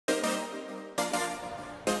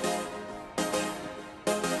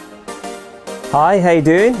Hi, how you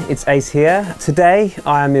doing? It's Ace here. Today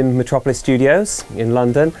I am in Metropolis Studios in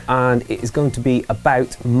London, and it is going to be about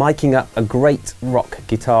miking up a great rock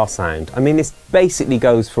guitar sound. I mean, this basically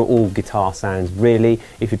goes for all guitar sounds really.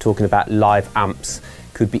 If you're talking about live amps,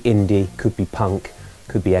 could be indie, could be punk,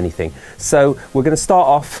 could be anything. So we're going to start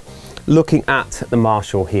off looking at the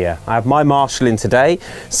Marshall here. I have my Marshall in today.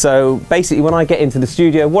 So basically when I get into the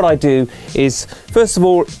studio, what I do is, first of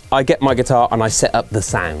all, I get my guitar and I set up the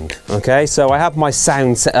sound. Okay, so I have my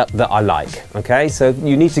sound set up that I like. Okay, so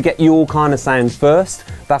you need to get your kind of sound first.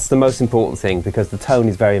 That's the most important thing, because the tone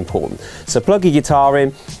is very important. So plug your guitar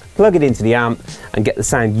in, plug it into the amp and get the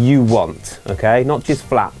sound you want, okay? Not just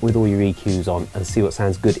flat with all your EQs on, and see what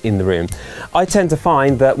sounds good in the room. I tend to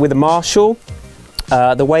find that with a Marshall,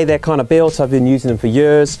 the way they're kind of built, I've been using them for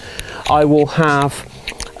years, I will have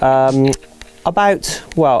about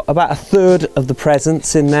a third of the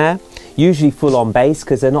presence in there, usually full on bass,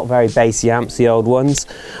 because they're not very bassy amps, the old ones.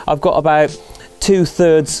 I've got about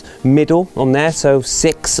 2/3 middle on there, so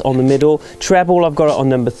 6 on the middle. Treble, I've got it on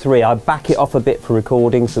number 3. I back it off a bit for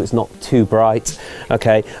recording so it's not too bright.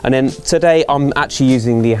 Okay, and then today I'm actually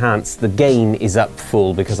using the enhance. The gain is up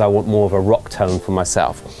full because I want more of a rock tone for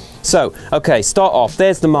myself. So, okay, start off.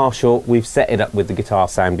 There's the Marshall. We've set it up with the guitar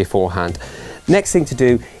sound beforehand. Next thing to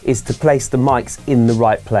do is to place the mics in the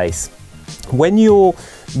right place. When you're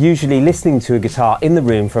usually listening to a guitar in the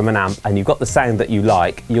room from an amp and you've got the sound that you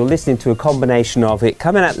like, you're listening to a combination of it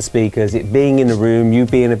coming out the speakers, it being in the room, you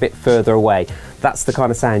being a bit further away. That's the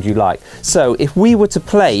kind of sound you like. So if we were to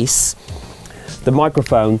place the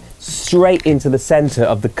microphone straight into the center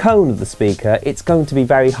of the cone of the speaker, it's going to be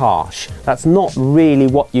very harsh. That's not really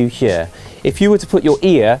what you hear. If you were to put your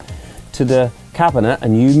ear to the cabinet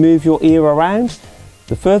and you move your ear around,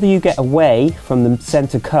 the further you get away from the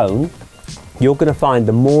center cone, you're going to find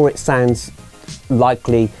the more it sounds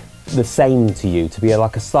likely the same to you, to be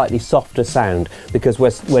like a slightly softer sound, because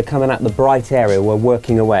we're coming at the bright area, we're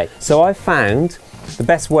working away. So I found the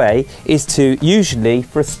best way is to usually,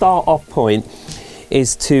 for a start off point,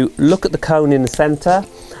 is to look at the cone in the center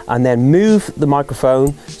and then move the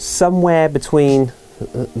microphone somewhere between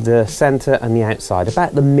the center and the outside,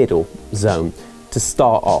 about the middle zone to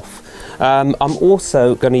start off. I'm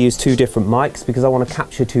also going to use 2 different mics because I want to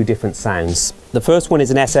capture 2 different sounds. The first one is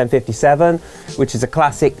an SM57, which is a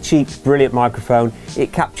classic, cheap, brilliant microphone.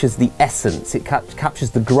 It captures the essence, it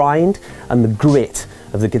captures the grind and the grit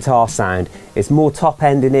of the guitar sound. It's more top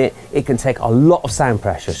end in it, it can take a lot of sound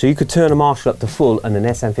pressure. So you could turn a Marshall up to full and an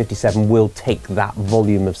SM57 will take that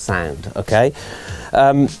volume of sound, okay?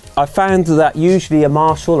 I found that usually a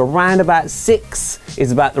Marshall around about 6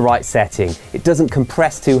 is about the right setting. It doesn't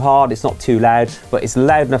compress too hard, it's not too loud, but it's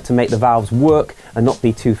loud enough to make the valves work and not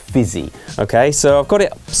be too fizzy. Okay, so I've got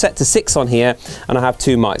it set to 6 on here and I have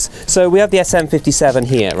 2 mics. So we have the SM57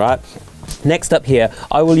 here, right? Next up here,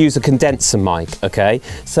 I will use a condenser mic, okay?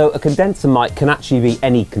 So a condenser mic can actually be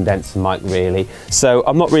any condenser mic really. So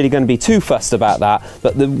I'm not really going to be too fussed about that,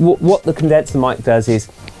 but what the condenser mic does is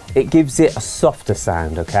it gives it a softer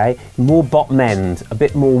sound, okay? More bottom end, a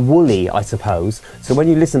bit more woolly, I suppose. So when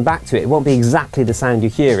you listen back to it, it won't be exactly the sound you're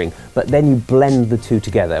hearing, but then you blend the 2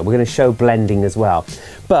 together. We're going to show blending as well.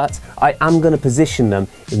 But I am going to position them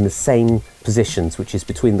in the same positions, which is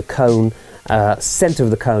between the cone, center of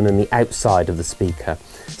the cone and the outside of the speaker,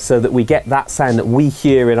 so that we get that sound that we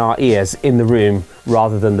hear in our ears in the room,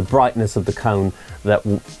 rather than the brightness of the cone that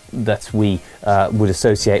we would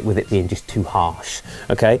associate with it being just too harsh.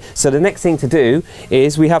 Okay, so the next thing to do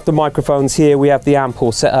is, we have the microphones here, we have the amp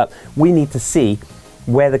all set up. We need to see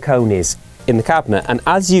where the cone is in the cabinet, and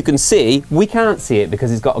as you can see, we can't see it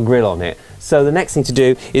because it's got a grill on it. So the next thing to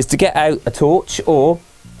do is to get out a torch or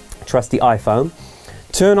trusty iPhone,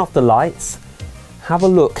 turn off the lights, have a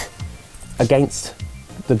look against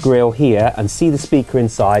the grill here and see the speaker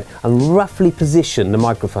inside, and roughly position the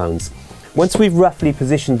microphones. Once we've roughly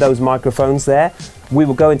positioned those microphones there, we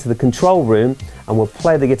will go into the control room and we'll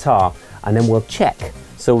play the guitar, and then we'll check.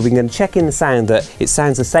 So we're going to check in the sound, that it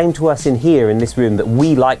sounds the same to us in here in this room, that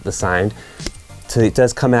we like the sound. So it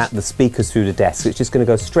does come out the speakers through the desk. It's just going to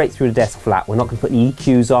go straight through the desk flat. We're not going to put any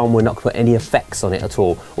EQs on, we're not going to put any effects on it at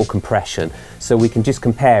all, or compression. So we can just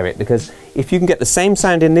compare it, because if you can get the same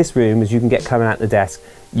sound in this room as you can get coming out the desk,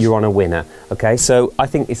 you're on a winner. Okay, so I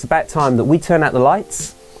think it's about time that we turn out the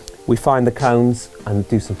lights, we find the cones and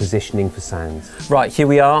do some positioning for sounds. Right, here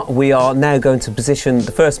we are. We are now going to position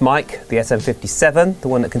the first mic, the SM57, the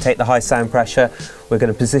one that can take the high sound pressure. We're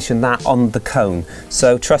going to position that on the cone.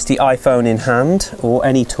 So trusty iPhone in hand, or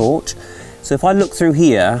any torch. So if I look through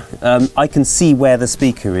here, I can see where the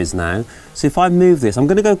speaker is now. So if I move this, I'm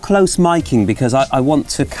going to go close miking because I want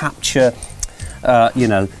to capture you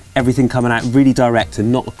know, everything coming out really direct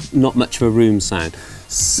and not much of a room sound.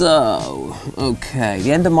 So, okay,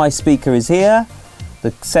 the end of my speaker is here.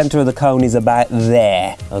 The center of the cone is about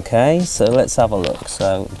there. Okay, so let's have a look.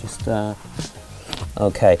 So just,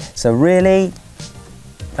 okay, so really,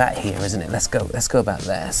 that here, isn't it? Let's go about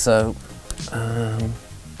there. So,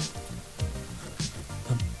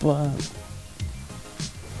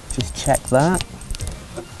 just check that.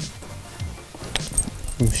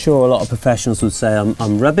 I'm sure a lot of professionals would say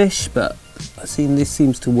I'm rubbish, but this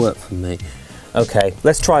seems to work for me. Okay,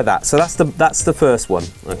 let's try that. So that's the first one.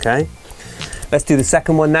 Okay, let's do the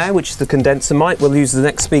second one now, which is the condenser mic. We'll use the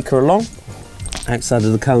next speaker along. Outside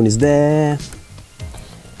of the cone is there.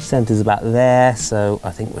 Center's about there. So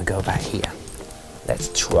I think we'll go about here. Let's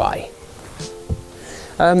try.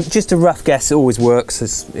 Just a rough guess. It always works.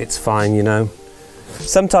 It's fine, you know.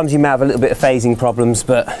 Sometimes you may have a little bit of phasing problems,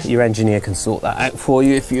 but your engineer can sort that out for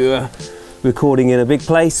you if you're recording in a big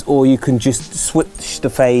place, or you can just switch the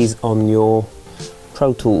phase on your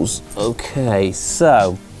Pro Tools. Okay,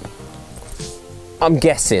 so I'm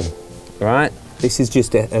guessing, right? This is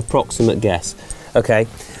just an approximate guess. Okay,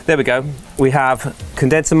 there we go. We have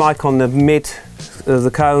condenser mic on the mid of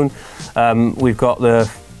the cone. We've got the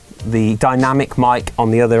dynamic mic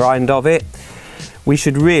on the other end of it. We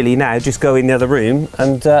should really now just go in the other room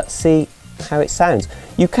and see how it sounds.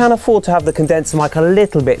 You can afford to have the condenser mic a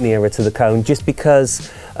little bit nearer to the cone just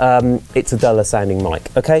because it's a duller sounding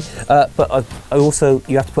mic, okay? But also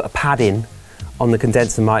you have to put a pad in on the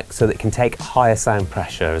condenser mic so that it can take higher sound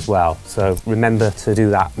pressure as well. So remember to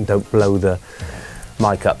do that and don't blow the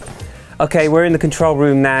mic up. Okay, we're in the control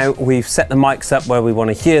room now. We've set the mics up where we want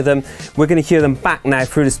to hear them. We're going to hear them back now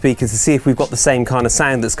through the speakers to see if we've got the same kind of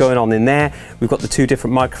sound that's going on in there. We've got the two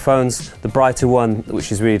different microphones, the brighter one,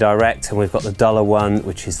 which is really direct, and we've got the duller one,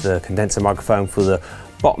 which is the condenser microphone for the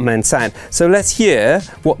bottom end sound. So let's hear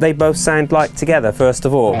what they both sound like together, first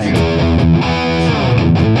of all.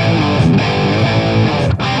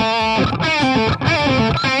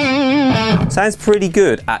 Sounds pretty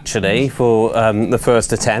good actually for the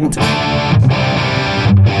first attempt.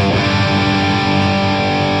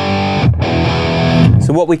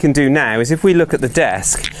 So what we can do now is if we look at the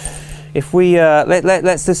desk, if we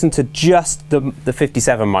let's listen to just the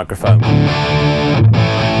 57 microphone.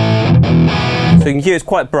 So you can hear it's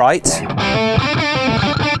quite bright,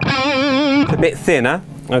 a bit thinner.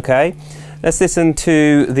 Okay, let's listen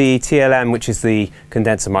to the TLM, which is the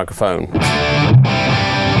condenser microphone.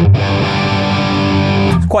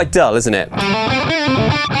 Quite dull, isn't it?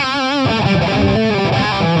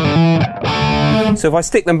 So if I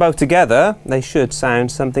stick them both together, they should sound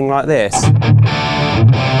something like this,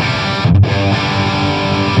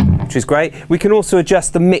 which is great. We can also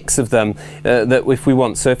adjust the mix of them that if we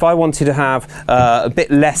want. So if I wanted to have a bit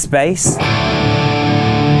less bass,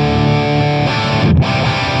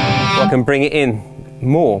 I can bring it in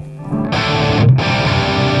more.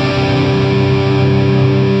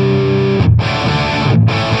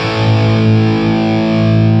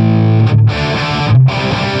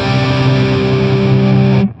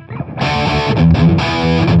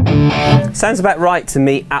 Sounds about right to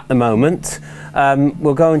me at the moment.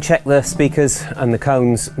 We'll go and check the speakers and the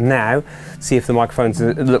cones now, see if the microphones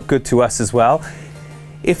look good to us as well.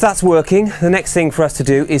 If that's working, the next thing for us to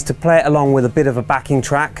do is to play it along with a bit of a backing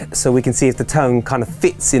track so we can see if the tone kind of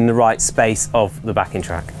fits in the right space of the backing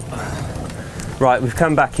track. Right, we've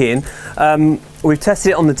come back in. We've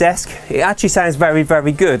tested it on the desk. It actually sounds very,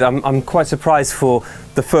 very good. I'm quite surprised for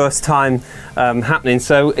the first time happening,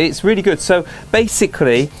 so it's really good. So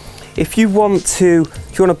basically, if you want a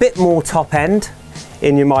bit more top end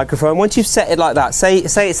in your microphone, once you've set it like that, say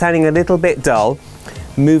it's sounding a little bit dull,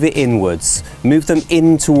 move it inwards, move them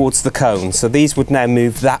in towards the cone. So these would now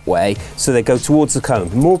move that way, so they go towards the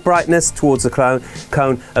cone. More brightness towards the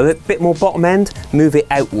cone, a bit more bottom end, move it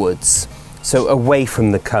outwards. So away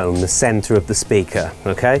from the cone, the center of the speaker,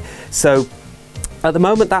 okay? So at the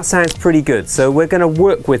moment that sounds pretty good. So we're gonna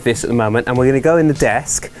work with this at the moment, and we're gonna go in the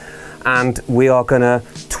desk and we are gonna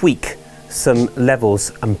tweak some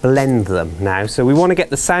levels and blend them now. So we want to get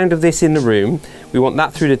the sound of this in the room. We want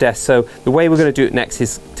that through the desk. So the way we're going to do it next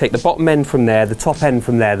is take the bottom end from there, the top end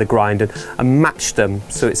from there, the grind, and match them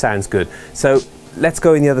so it sounds good. So let's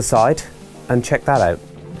go in the other side and check that out.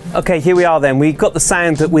 Okay, here we are then. We've got the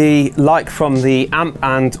sound that we like from the amp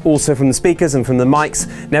and also from the speakers and from the mics.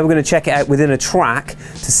 Now we're going to check it out within a track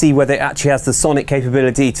to see whether it actually has the sonic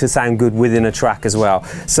capability to sound good within a track as well.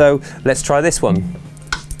 So let's try this one.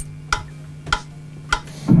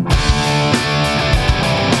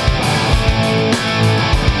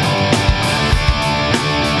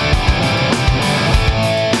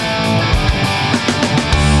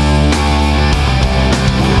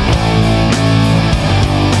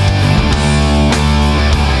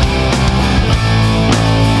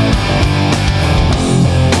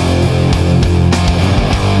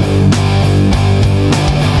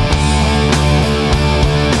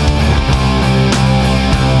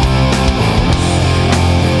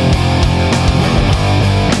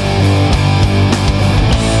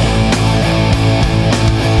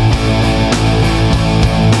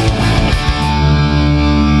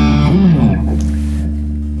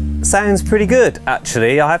 sounds pretty good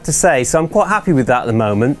actually, I have to say, so I'm quite happy with that at the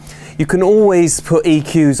moment. You can always put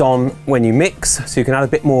EQs on when you mix, so you can add a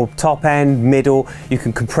bit more top end, middle, you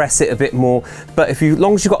can compress it a bit more, but as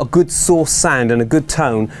long as you've got a good source sound and a good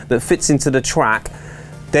tone that fits into the track,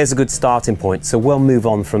 there's a good starting point, so we'll move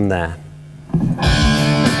on from there.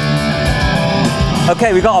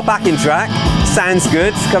 Okay, we've got our backing track, sounds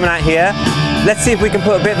good, it's coming out here. Let's see if we can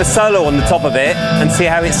put a bit of a solo on the top of it and see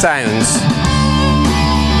how it sounds.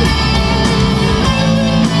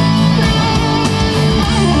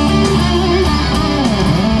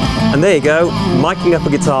 And there you go, miking up a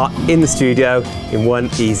guitar in the studio in one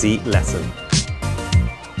easy lesson.